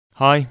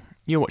Hi,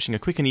 you're watching a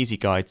quick and easy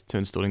guide to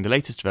installing the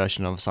latest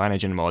version of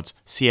CyanogenMod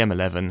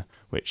CM11,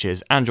 which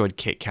is Android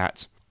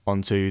KitKat,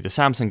 onto the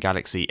Samsung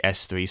Galaxy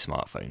S3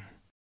 smartphone.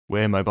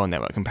 We're Mobile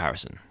Network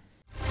Comparison.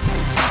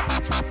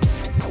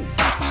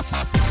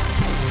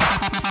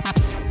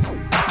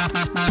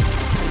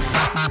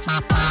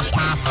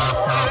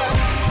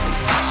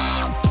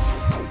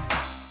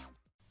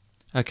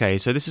 Okay,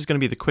 so this is going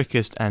to be the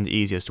quickest and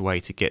easiest way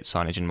to get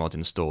CyanogenMod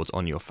installed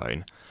on your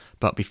phone.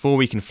 But before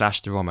we can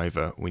flash the ROM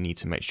over, we need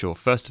to make sure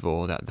first of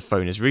all that the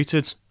phone is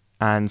rooted,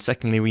 and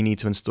secondly we need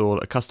to install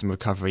a custom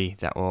recovery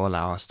that will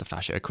allow us to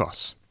flash it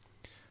across.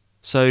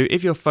 So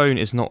if your phone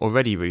is not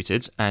already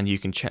rooted, and you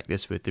can check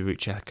this with the Root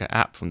Checker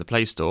app from the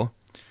Play Store,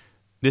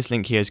 this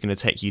link here is going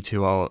to take you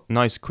to our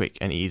nice, quick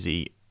and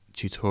easy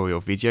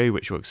tutorial video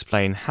which will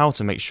explain how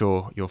to make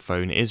sure your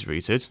phone is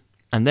rooted.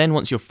 And then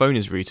once your phone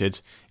is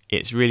rooted,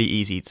 it's really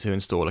easy to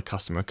install a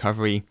custom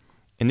recovery.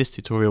 In this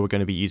tutorial we're going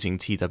to be using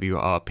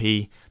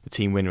TWRP, the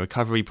Team Win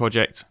Recovery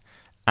project,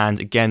 and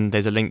again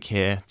there's a link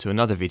here to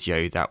another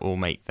video that will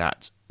make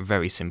that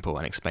very simple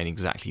and explain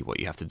exactly what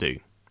you have to do.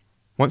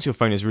 Once your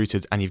phone is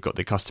rooted and you've got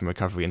the custom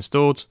recovery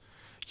installed,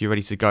 you're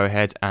ready to go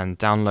ahead and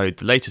download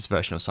the latest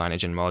version of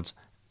CyanogenMod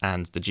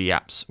and the G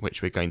apps,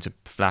 which we're going to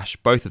flash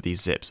both of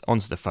these zips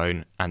onto the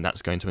phone, and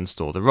that's going to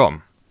install the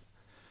ROM.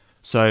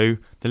 So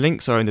the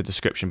links are in the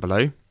description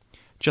below.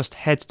 Just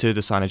head to the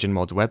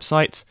CyanogenMod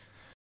website.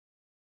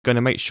 Going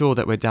to make sure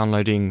that we're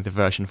downloading the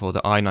version for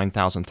the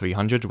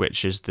i9300,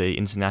 which is the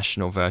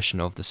international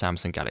version of the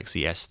Samsung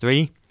Galaxy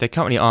S3. There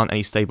currently aren't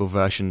any stable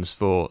versions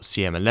for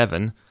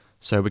CM11,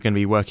 so we're going to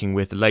be working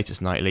with the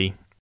latest nightly,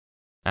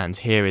 and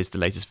here is the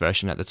latest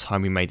version at the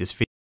time we made this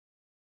video.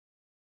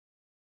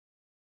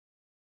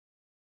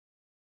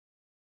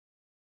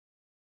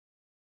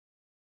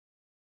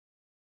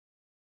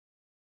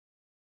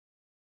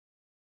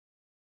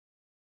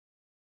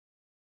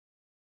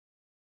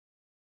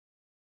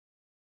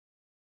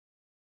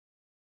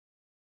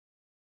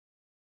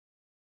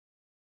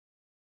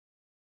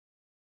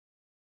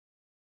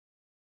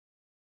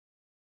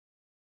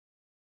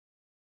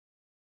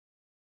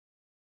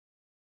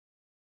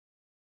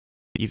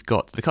 You've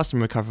got the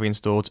custom recovery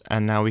installed,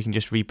 and now we can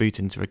just reboot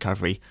into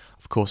recovery.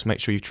 Of course,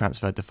 make sure you've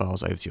transferred the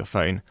files over to your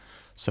phone.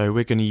 So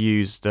we're going to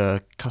use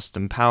the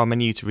custom power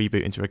menu to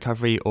reboot into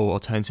recovery, or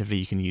alternatively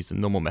you can use the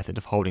normal method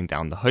of holding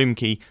down the home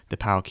key, the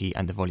power key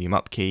and the volume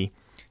up key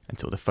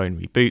until the phone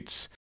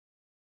reboots.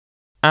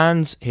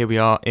 And here we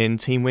are in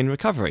Team Win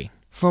Recovery.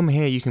 From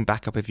here you can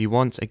back up if you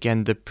want.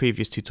 Again, the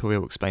previous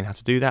tutorial will explain how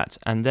to do that,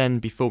 and then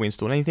before we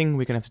install anything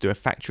we're going to have to do a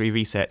factory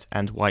reset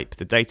and wipe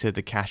the data,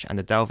 the cache and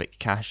the Dalvik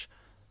cache,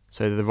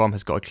 so that the ROM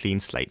has got a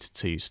clean slate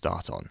to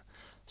start on.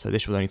 So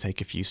this will only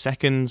take a few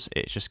seconds.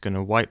 It's just going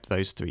to wipe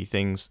those three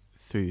things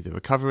through the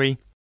recovery.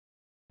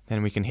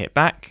 Then we can hit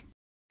back,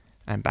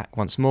 and back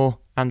once more,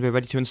 and we're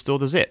ready to install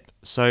the zip.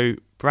 So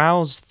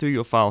browse through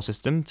your file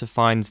system to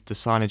find the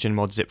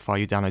CyanogenMod zip file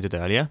you downloaded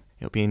earlier.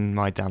 It'll be in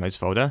my downloads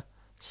folder.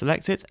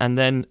 Select it, and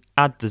then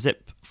add the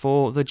zip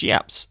for the G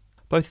apps.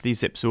 Both of these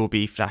zips will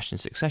be flashed in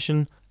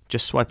succession.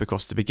 Just swipe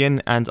across to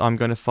begin, and I'm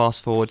going to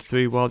fast forward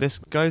through while this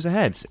goes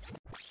ahead.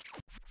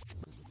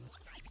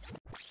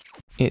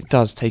 It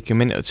does take a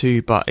minute or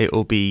two, but it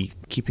will be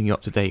keeping you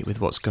up to date with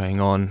what's going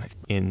on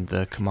in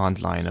the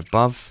command line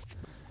above.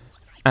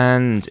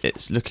 And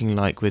it's looking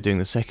like we're doing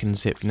the second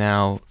zip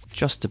now,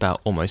 just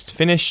about almost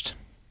finished.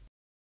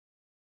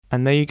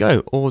 And there you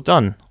go, all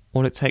done.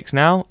 All it takes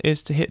now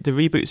is to hit the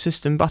Reboot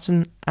System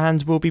button,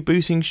 and we'll be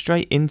booting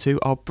straight into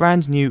our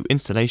brand new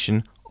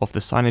installation of the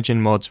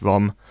CyanogenMod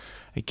ROM.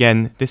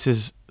 Again, this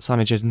is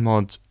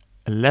CyanogenMod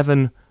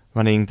 11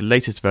 running the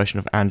latest version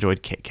of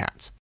Android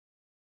KitKat.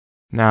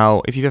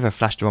 Now, if you've ever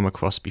flashed a ROM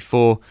across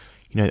before,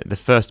 you know that the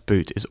first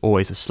boot is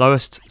always the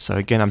slowest. So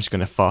again, I'm just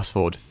going to fast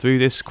forward through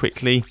this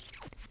quickly.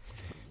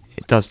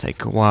 It does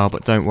take a while,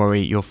 but don't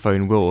worry, your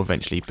phone will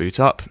eventually boot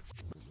up.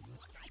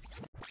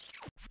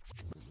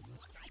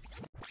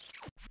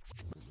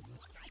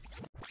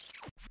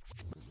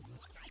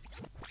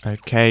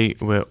 Okay,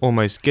 we're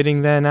almost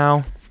getting there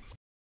now.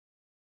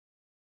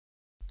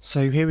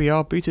 So here we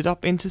are booted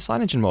up into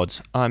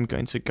CyanogenMod. I'm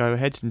going to go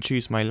ahead and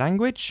choose my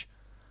language.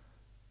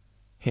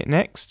 Hit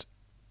next,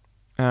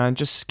 and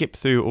just skip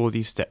through all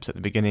these steps at the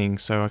beginning,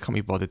 so I can't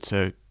be bothered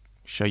to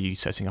show you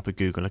setting up a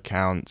Google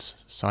account,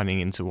 signing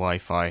into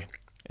Wi-Fi,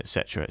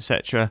 etc,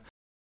 etc.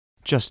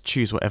 Just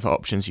choose whatever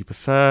options you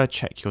prefer,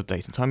 check your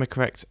date and time are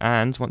correct,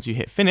 and once you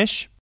hit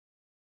finish,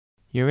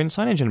 you're in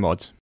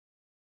CyanogenMod.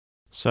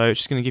 So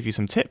just going to give you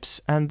some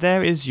tips, and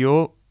there is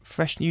your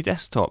fresh new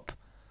desktop.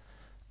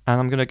 And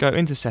I'm going to go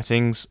into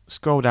settings,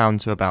 scroll down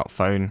to about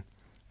phone,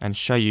 and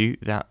show you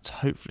that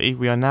hopefully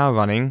we are now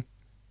running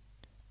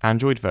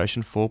Android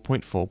version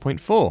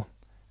 4.4.4,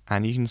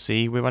 and you can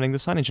see we're running the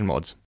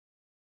CyanogenMod.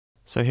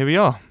 So here we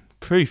are,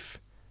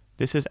 proof.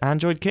 This is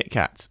Android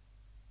KitKat,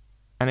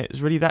 and it's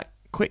really that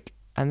quick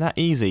and that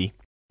easy.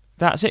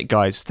 That's it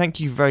guys, thank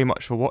you very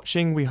much for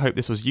watching. We hope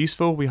this was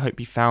useful, we hope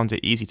you found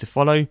it easy to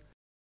follow.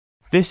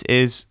 This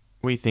is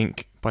we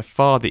think by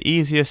far the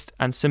easiest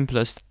and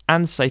simplest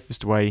and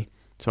safest way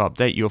to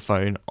update your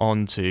phone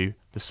onto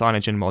the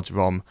CyanogenMod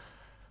ROM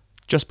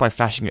just by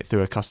flashing it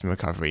through a custom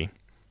recovery.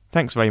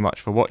 Thanks very much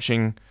for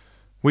watching.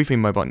 We've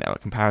been Mobile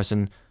Network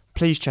Comparison.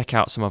 Please check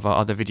out some of our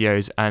other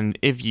videos, and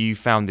if you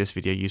found this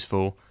video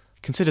useful,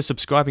 consider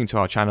subscribing to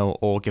our channel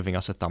or giving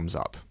us a thumbs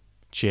up.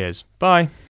 Cheers. Bye.